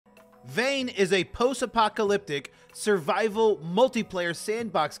Vane is a post-apocalyptic survival multiplayer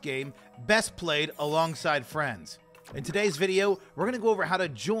sandbox game best played alongside friends. In today's video, we're going to go over how to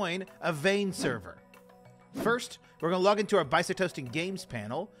join a Vane server. First, we're going to log into our Bisect Hosting Games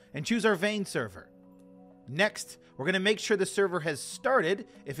panel and choose our Vane server. Next, we're going to make sure the server has started.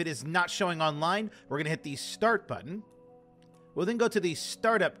 If it is not showing online, we're going to hit the Start button. We'll then go to the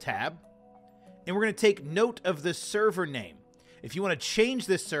Startup tab, and we're going to take note of the server name. If you want to change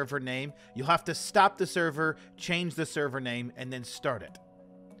this server name, you'll have to stop the server, change the server name, and then start it.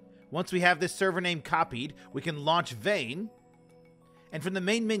 Once we have this server name copied, we can launch Vane. And from the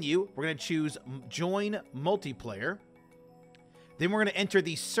main menu, we're going to choose Join Multiplayer. Then we're going to enter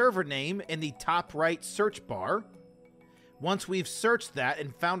the server name in the top right search bar. Once we've searched that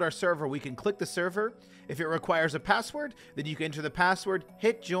and found our server, we can click the server. If it requires a password, then you can enter the password,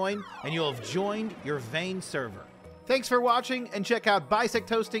 hit join, and you'll have joined your Vane server. Thanks for watching, and check out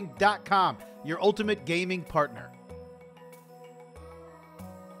bisecthosting.com, your ultimate gaming partner.